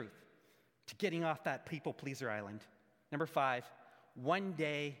 Fifth truth, to getting off that people pleaser island. Number 5, one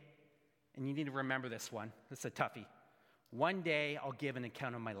day, and you need to remember this one. This is a toughie. One day I'll give an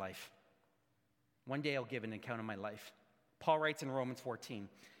account of my life. One day I'll give an account of my life. Paul writes in Romans 14,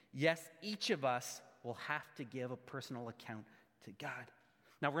 yes, each of us will have to give a personal account to God.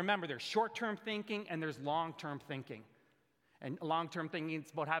 Now remember, there's short-term thinking and there's long-term thinking. And long-term thinking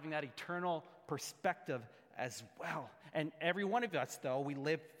is about having that eternal perspective as well. And every one of us, though, we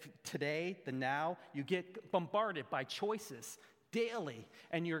live today, the now, you get bombarded by choices daily.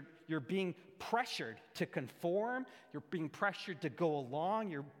 And you're being pressured to conform. You're being pressured to go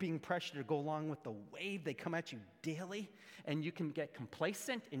along. You're being pressured to go along with the wave. They come at you daily. And you can get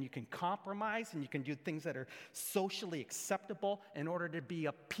complacent and you can compromise and you can do things that are socially acceptable in order to be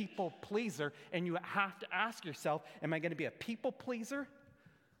a people pleaser. And you have to ask yourself, am I going to be a people pleaser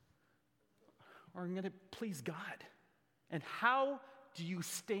or am I going to please God? And how do you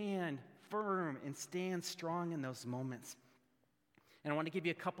stand firm and stand strong in those moments? And I want to give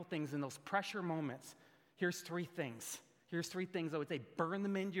you a couple things in those pressure moments. Here's 3 things. Here's 3 things I would say, burn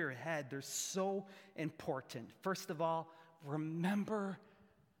them into your head. They're so important. First of all, remember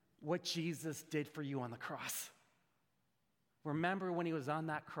what Jesus did for you on the cross. Remember when he was on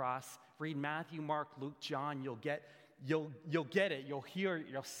that cross. Read Matthew, Mark, Luke, John. You'll get it. You'll hear it.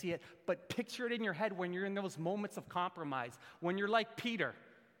 You'll see it. But picture it in your head when you're in those moments of compromise. When you're like Peter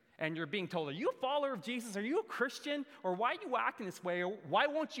and you're being told, are you a follower of Jesus? Are you a Christian? Or why are you acting this way? Or why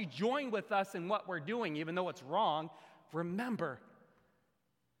won't you join with us in what we're doing, even though it's wrong? Remember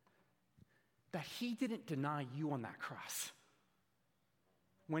that he didn't deny you on that cross.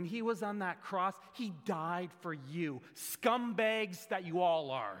 When he was on that cross, he died for you. Scumbags that you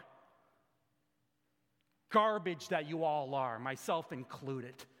all are. Garbage that you all are, myself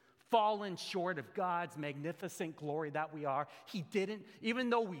included. Fallen short of God's magnificent glory that we are. He didn't, even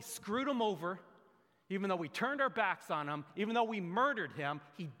though we screwed him over, even though we turned our backs on him, even though we murdered him,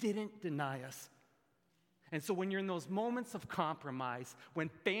 he didn't deny us. And so when you're in those moments of compromise, when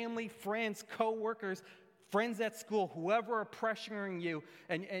family, friends, co-workers, friends at school, whoever are pressuring you,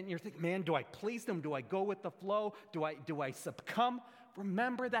 and you're thinking, man, do I please them? Do I go with the flow? Do I succumb?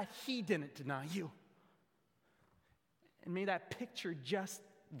 Remember that he didn't deny you. And may that picture just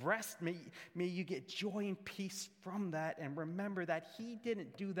rest. May you get joy and peace from that. And remember that he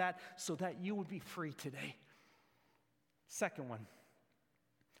didn't do that so that you would be free today. Second one.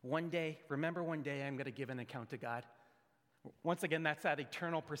 One day I'm going to give an account to God. Once again, that's that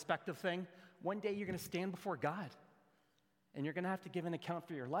eternal perspective thing. One day you're going to stand before God, and you're going to have to give an account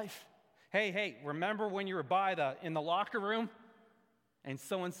for your life. Hey, remember when you were in the locker room, and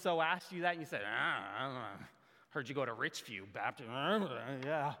so-and-so asked you that, and you said, I heard you go to Richview Baptist,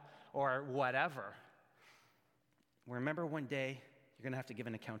 yeah, or whatever. Remember one day you're going to have to give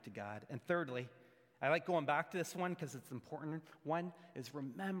an account to God. And thirdly, I like going back to this one because it's important. One is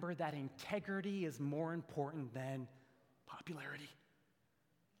remember that integrity is more important than popularity.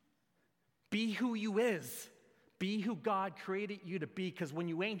 Be who you is. Be who God created you to be, because when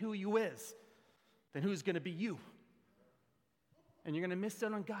you ain't who you is, then who's going to be you? And you're going to miss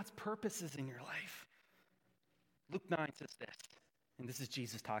out on God's purposes in your life. Luke 9 says this, and this is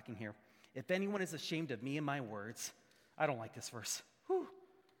Jesus talking here. If anyone is ashamed of me and my words, I don't like this verse.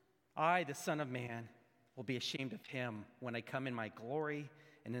 I, the Son of Man, will be ashamed of him when I come in my glory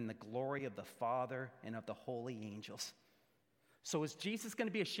and in the glory of the Father and of the holy angels. So is Jesus going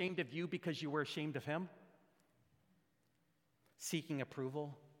to be ashamed of you because you were ashamed of him? Seeking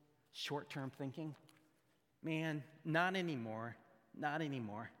approval, short-term thinking? Man, not anymore. Not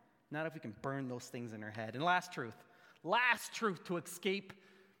anymore. Not if we can burn those things in our head. And last truth to escape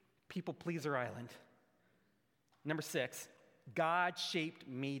people-pleaser island. Number 6, God shaped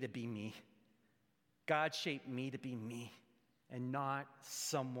me to be me. God shaped me to be me and not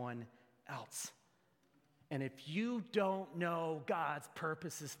someone else. And if you don't know God's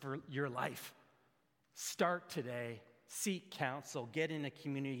purposes for your life, start today. Seek counsel, get in a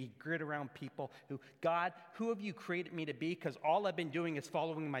community, grit around people who have you created me to be? Because all I've been doing is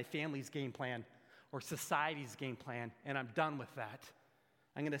following my family's game plan or society's game plan, and I'm done with that.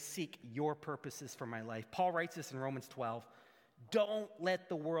 I'm going to seek your purposes for my life. Paul writes this in Romans 12. Don't let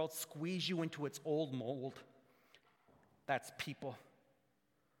the world squeeze you into its old mold. That's people.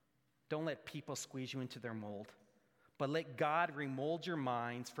 Don't let people squeeze you into their mold, but let God remold your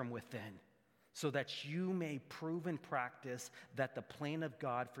minds from within, so that you may prove in practice that the plan of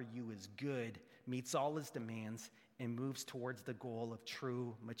God for you is good, meets all his demands, and moves towards the goal of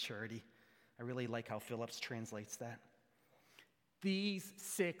true maturity. I really like how Phillips translates that. These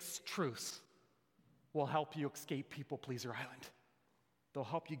 6 truths will help you escape people-pleaser island. They'll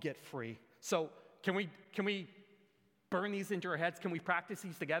help you get free. So can we burn these into our heads? Can we practice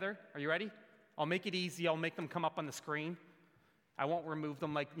these together? Are you ready? I'll make it easy. I'll make them come up on the screen. I won't remove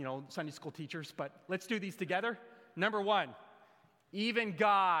them like, Sunday school teachers, but let's do these together. Number 1, even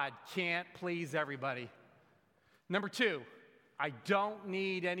God can't please everybody. Number 2, I don't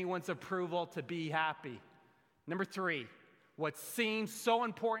need anyone's approval to be happy. Number 3, what seems so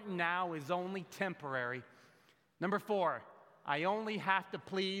important now is only temporary. Number 4, I only have to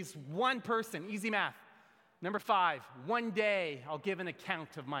please one person. Easy math. Number 5, one day I'll give an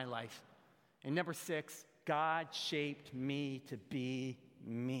account of my life. And number 6, God shaped me to be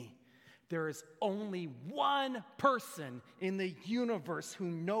me. There is only one person in the universe who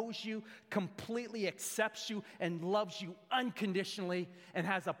knows you, completely accepts you, and loves you unconditionally, and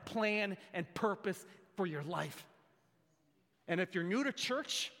has a plan and purpose for your life. And if you're new to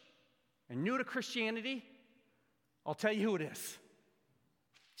church and new to Christianity, I'll tell you who it is.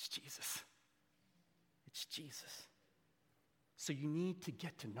 It's Jesus. It's Jesus. So you need to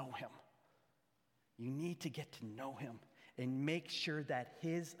get to know him. You need to get to know him and make sure that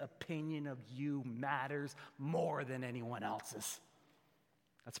his opinion of you matters more than anyone else's.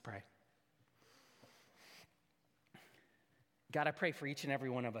 Let's pray. God, I pray for each and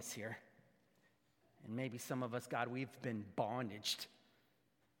every one of us here. And maybe some of us, God, we've been bondaged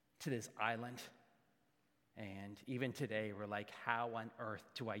to this island. And even today, we're like, how on earth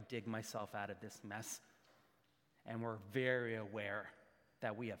do I dig myself out of this mess? And we're very aware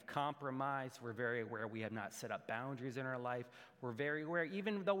that we have compromised. We're very aware we have not set up boundaries in our life. We're very aware,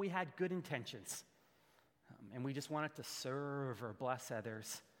 even though we had good intentions, and we just wanted to serve or bless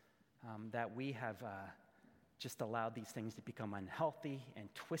others, that we have just allowed these things to become unhealthy and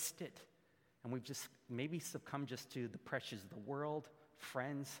twisted. And we've just maybe succumbed just to the pressures of the world,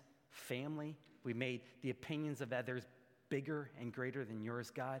 friends, family. We made the opinions of others bigger and greater than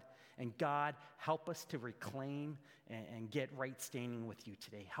yours, God. And God, help us to reclaim and get right standing with you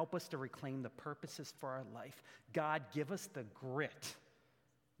today. Help us to reclaim the purposes for our life. God, give us the grit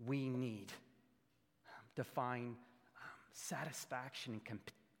we need to find satisfaction and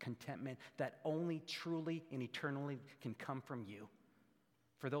contentment that only truly and eternally can come from you.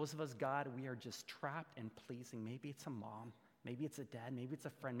 For those of us, God, we are just trapped and pleasing. Maybe it's a mom, maybe it's a dad, maybe it's a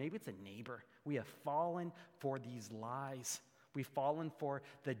friend, maybe it's a neighbor. We have fallen for these lies. We've fallen for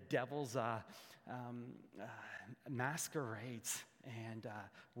the devil's masquerades, and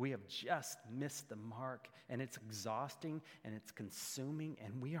we have just missed the mark, and it's exhausting, and it's consuming,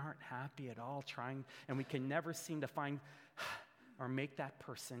 and we aren't happy at all trying, and we can never seem to find or make that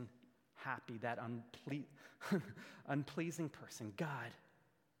person happy, that unpleasing person. God,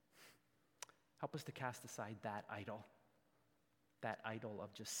 help us to cast aside that idol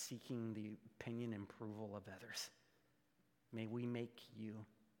of just seeking the opinion and approval of others. May we make you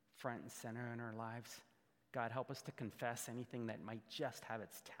front and center in our lives. God, help us to confess anything that might just have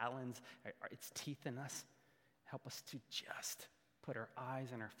its talons or its teeth in us. Help us to just put our eyes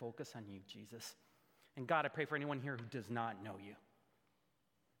and our focus on you, Jesus. And God, I pray for anyone here who does not know you,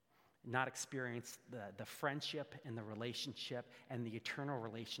 not experience the friendship and the relationship and the eternal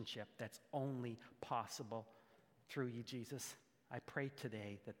relationship that's only possible through you, Jesus. I pray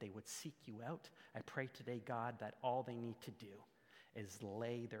today that they would seek you out. I pray today, God, that all they need to do is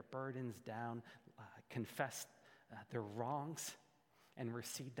lay their burdens down, confess their wrongs, and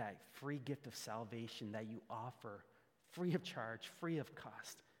receive that free gift of salvation that you offer, free of charge, free of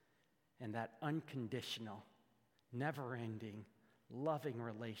cost, and that unconditional, never-ending, loving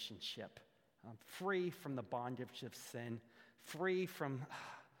relationship, free from the bondage of sin, free from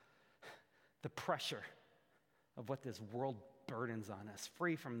the pressure of what this world burdens on us,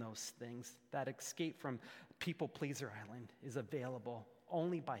 free from those things. That escape from people pleaser island is available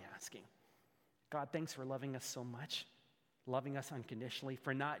only by asking. God, thanks for loving us so much, loving us unconditionally,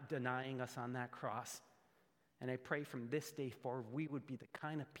 for not denying us on that cross. And I pray from this day forward, we would be the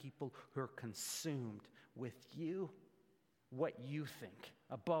kind of people who are consumed with you, what you think,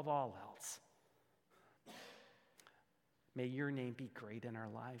 above all else. May your name be great in our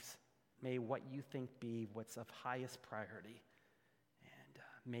lives. May what you think be what's of highest priority. And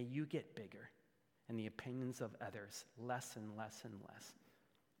may you get bigger and the opinions of others less and less and less.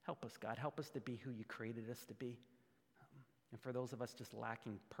 Help us, God. Help us to be who you created us to be. And for those of us just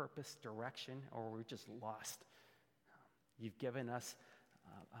lacking purpose, direction, or we're just lost, you've given us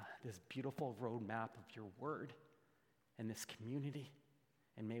this beautiful roadmap of your word and this community.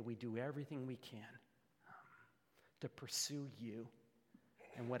 And may we do everything we can to pursue you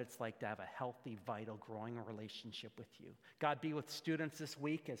and what it's like to have a healthy, vital, growing relationship with you. God, be with students this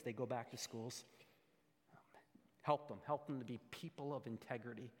week as they go back to schools. Help them to be people of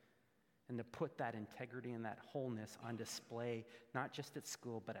integrity and to put that integrity and that wholeness on display, not just at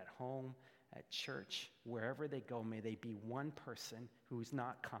school, but at home, at church, wherever they go. May they be one person who's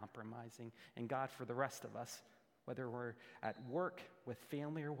not compromising. And God, for the rest of us, whether we're at work, with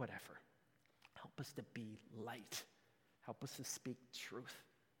family, or whatever, help us to be light. Help us to speak truth,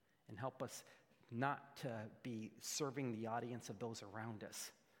 and help us not to be serving the audience of those around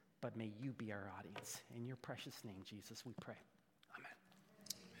us, but may you be our audience. In your precious name, Jesus, we pray. Amen.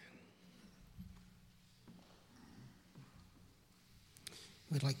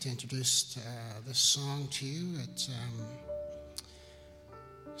 We'd like to introduce this song to you. It's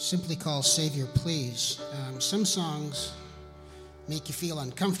simply called Savior Please. Some songs make you feel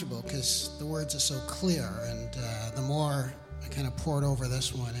uncomfortable because the words are so clear, and the more I kind of poured over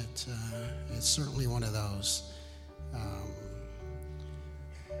this one, it's certainly one of those.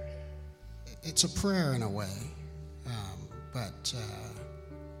 It's a prayer in a way, but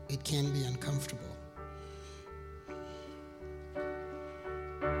it can be uncomfortable.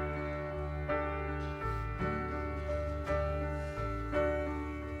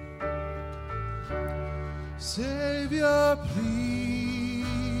 Savior, please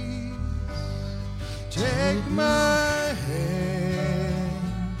take my hand.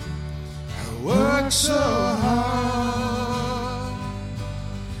 I work so hard,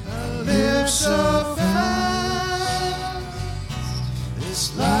 I live so fast.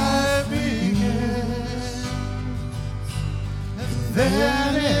 This life begins, and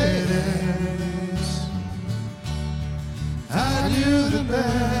then it ends. I do the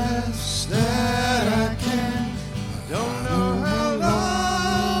best that I can. Don't know how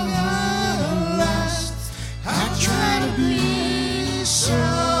long I'll last. I try to be so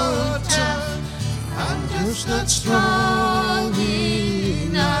tough, I'm just not strong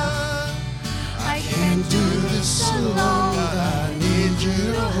enough. I can't do this alone, but I need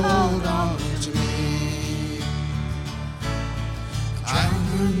you to hold on to me. I'm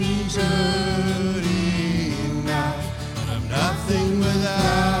not good enough, but I'm nothing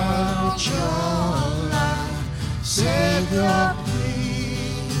without your love. Savior,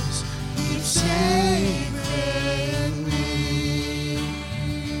 please, keep saving me.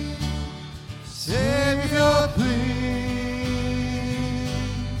 Savior, please,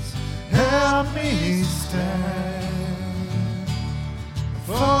 help me stand.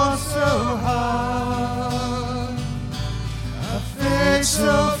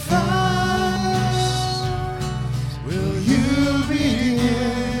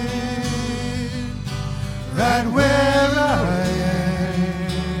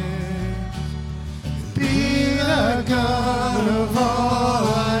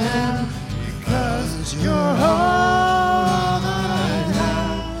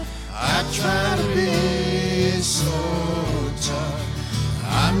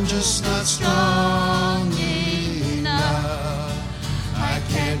 I'm just not strong enough. I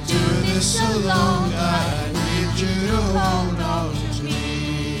can't do this alone. I need you to hold on to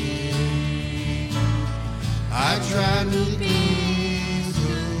me. I try to be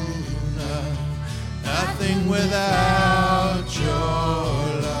through love, nothing without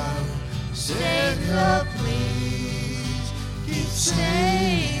your love. Savior, please keep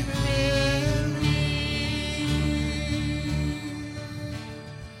saving me.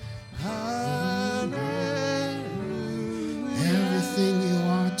 Hallelujah. Everything you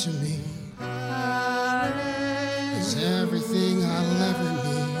are to me is everything I'll ever need.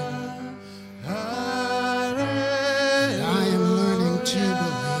 I am learning to believe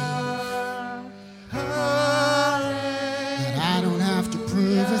that I don't have to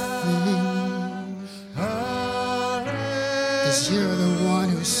prove a thing, 'cause you're the one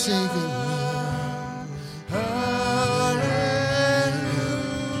who's saving me.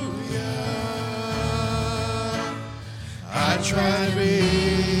 I try to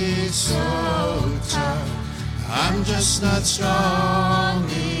be so tough, I'm just not strong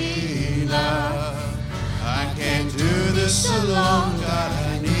enough. I can't do this alone, God,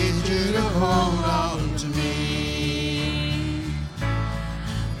 I need you to hold on to me.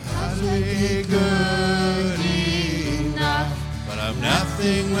 I'll be good enough, but I'm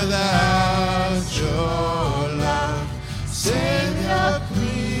nothing without your love. Savior,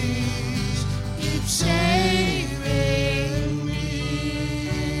 please keep saving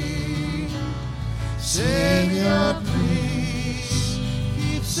me. Savior, please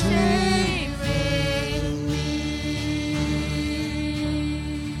keep saving me.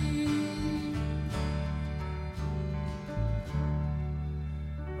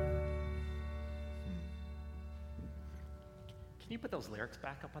 Can you put those lyrics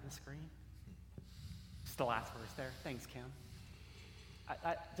back up on the screen? Just the last verse there. Thanks, Kim.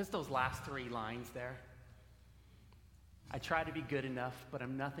 Just those last 3 lines there. I try to be good enough, but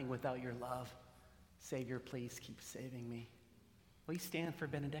I'm nothing without your love. Savior, please keep saving me. Will you stand for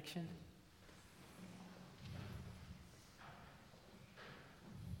benediction?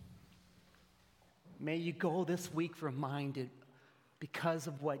 May you go this week reminded, because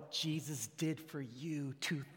of what Jesus did for you